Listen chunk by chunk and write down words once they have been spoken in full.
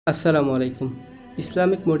Assalamu alaikum.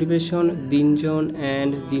 Islamic Motivation Deen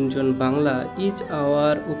and Deen Bangla is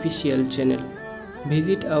our official channel.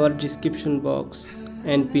 Visit our description box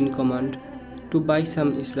and pin command to buy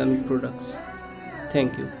some Islamic products.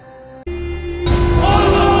 Thank you.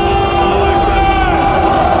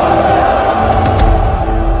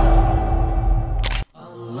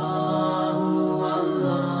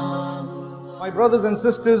 My brothers and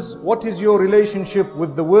sisters, what is your relationship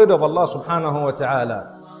with the word of Allah subhanahu wa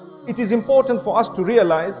ta'ala? It is important for us to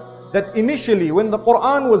realize that initially when the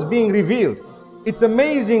Quran was being revealed, it's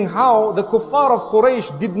amazing how the kuffar of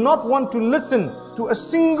Quraysh did not want to listen to a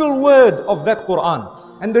single word of that Quran.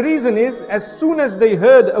 And the reason is, as soon as they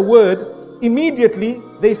heard a word, immediately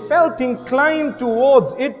they felt inclined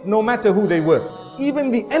towards it no matter who they were.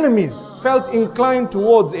 Even the enemies felt inclined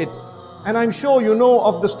towards it. And I'm sure you know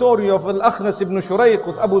of the story of Al-Akhnas ibn Shurayq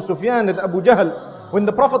with Abu Sufyan and Abu Jahl. When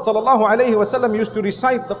the Prophet ﷺ used to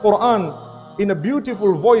recite the Quran in a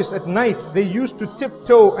beautiful voice at night, they used to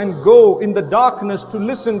tiptoe and go in the darkness to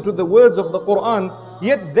listen to the words of the Quran,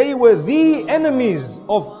 yet they were the enemies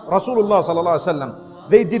of Rasulullah ﷺ.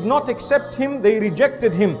 They did not accept him, they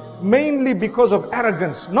rejected him, mainly because of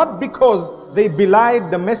arrogance, not because they belied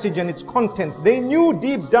the message and its contents. They knew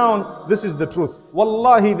deep down this is the truth.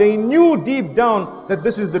 Wallahi, they knew deep down that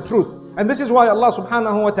this is the truth. And this is why Allah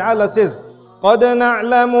subhanahu wa ta'ala says, قَدْ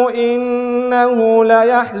نَعْلَمُ إِنَّهُ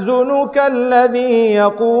لَيَحْزُنُكَ الَّذِي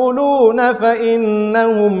يَقُولُونَ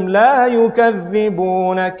فَإِنَّهُمْ لَا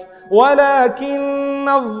يُكَذِّبُونَكَ وَلَكِنَّ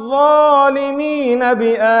الظَّالِمِينَ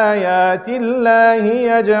بِآيَاتِ اللَّهِ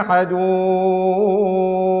يَجْحَدُونَ.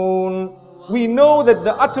 We know that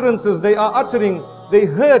the utterances they are uttering, they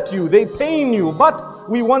hurt you, they pain you, but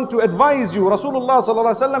we want to advise you. Rasulullah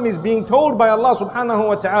ﷺ is being told by Allah subhanahu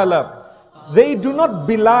wa ta'ala, they do not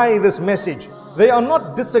belie this message. They are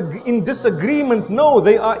not in disagreement. No,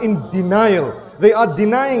 they are in denial. They are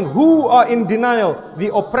denying. Who are in denial?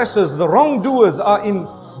 The oppressors, the wrongdoers are in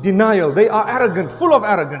denial. They are arrogant, full of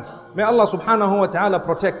arrogance. May Allah subhanahu wa ta'ala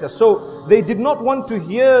protect us. So they did not want to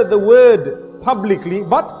hear the word publicly,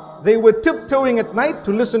 but they were tiptoeing at night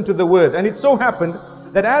to listen to the word. And it so happened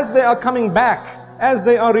that as they are coming back, as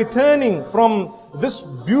they are returning from this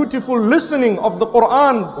beautiful listening of the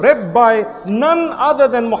Quran read by none other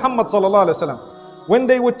than Muhammad sallallahu alaihi wasallam, when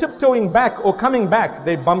they were tiptoeing back or coming back,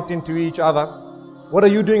 they bumped into each other. What are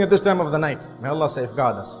you doing at this time of the night? May Allah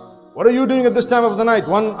safeguard us. What are you doing at this time of the night?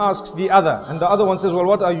 One asks the other, and the other one says, well,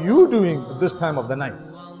 what are you doing at this time of the night?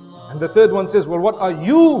 And the third one says, well, what are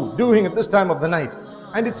you doing at this time of the night?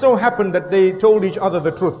 And it so happened that they told each other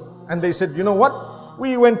the truth. And they said, you know what?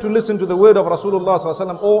 We went to listen to the word of Rasulullah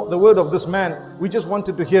ﷺ or the word of this man. We just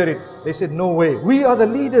wanted to hear it. They said, no way. We are the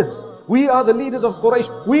leaders. We are the leaders of Quraysh.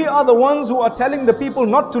 We are the ones who are telling the people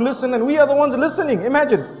not to listen, and we are the ones listening.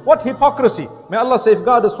 Imagine what hypocrisy. May Allah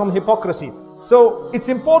safeguard us from hypocrisy. So it's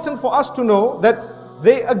important for us to know that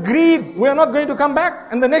they agreed, we are not going to come back.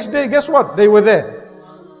 And the next day, guess what? They were there.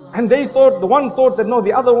 And they thought, the one thought that no,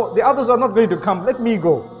 the others are not going to come. Let me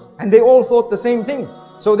go. And they all thought the same thing.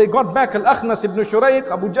 So they got back, Al-Akhnas ibn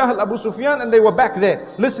Shurayq, Abu Jahl, Abu Sufyan, and they were back there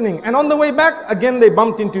listening. And on the way back, again they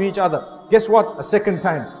bumped into each other. Guess what? A second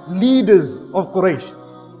time. Leaders of Quraysh.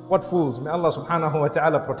 What fools. May Allah subhanahu wa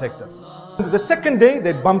ta'ala protect us. The second day,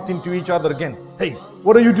 they bumped into each other again. Hey,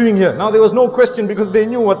 what are you doing here? Now there was no question because they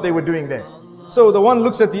knew what they were doing there. So the one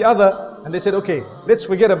looks at the other and they said, okay, let's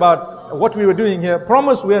forget about what we were doing here.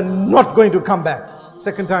 Promise we are not going to come back.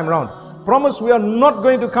 Second time round. Promise we are not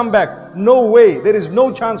going to come back. No way. There is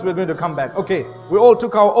no chance we're going to come back. Okay, we all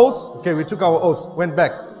took our oaths. Okay, we took our oaths. Went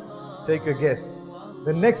back. Take a guess.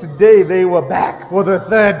 The next day they were back for the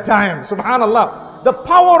third time. Subhanallah. The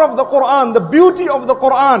power of the Quran, the beauty of the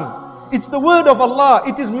Quran. It's the word of Allah.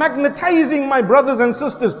 It is magnetizing, my brothers and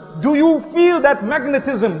sisters. Do you feel that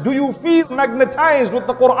magnetism? Do you feel magnetized with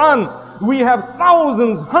the Quran? We have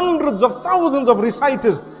thousands, hundreds of thousands of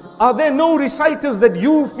reciters. Are there no reciters that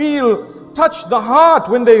you feel touch the heart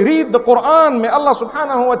when they read the Quran? May Allah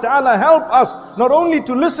subhanahu wa ta'ala help us not only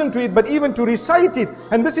to listen to it, but even to recite it.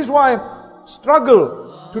 And this is why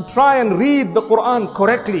struggle to try and read the Quran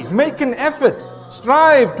correctly. Make an effort.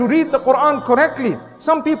 Strive to read the Quran correctly.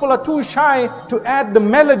 Some people are too shy to add the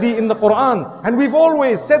melody in the Quran. And we've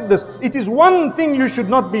always said this. It is one thing you should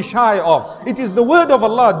not be shy of. It is the word of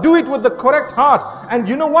Allah. Do it with the correct heart. And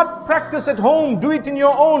you know what? Practice at home. Do it in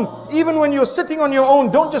your own. Even when you're sitting on your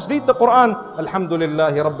own, don't just read the Quran.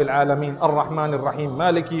 Alhamdulillahi Rabbil Alameen. Ar-Rahman Ar-Rahim.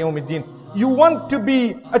 Maliki Yawmiddin. You want to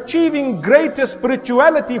be achieving greater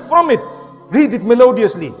spirituality from it. Read it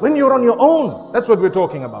melodiously. When you're on your own. That's what we're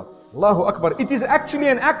talking about. Allahu Akbar. It is actually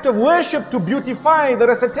an act of worship to beautify the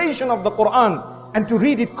recitation of the Quran. and to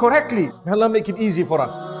read it correctly. May Allah make it easy for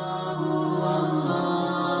us.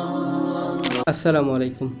 Assalamu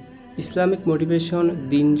alaikum. Islamic Motivation,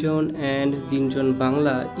 Deen and Deen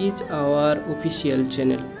Bangla is our official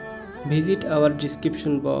channel. Visit our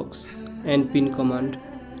description box and pin command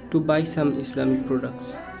to buy some Islamic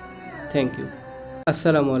products. Thank you.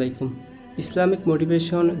 Assalamu alaikum. Islamic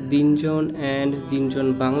Motivation, Deen and Deen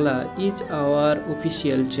Bangla is our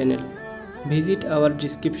official channel. Visit our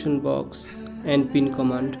description box and pin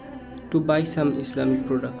command to buy some Islamic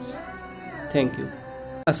products. Thank you.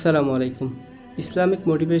 Assalamu alaikum. Islamic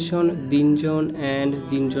Motivation, Deen and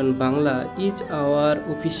Deen Bangla is our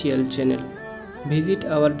official channel. Visit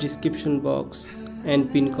our description box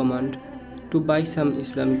and pin command to buy some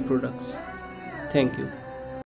Islamic products. Thank you.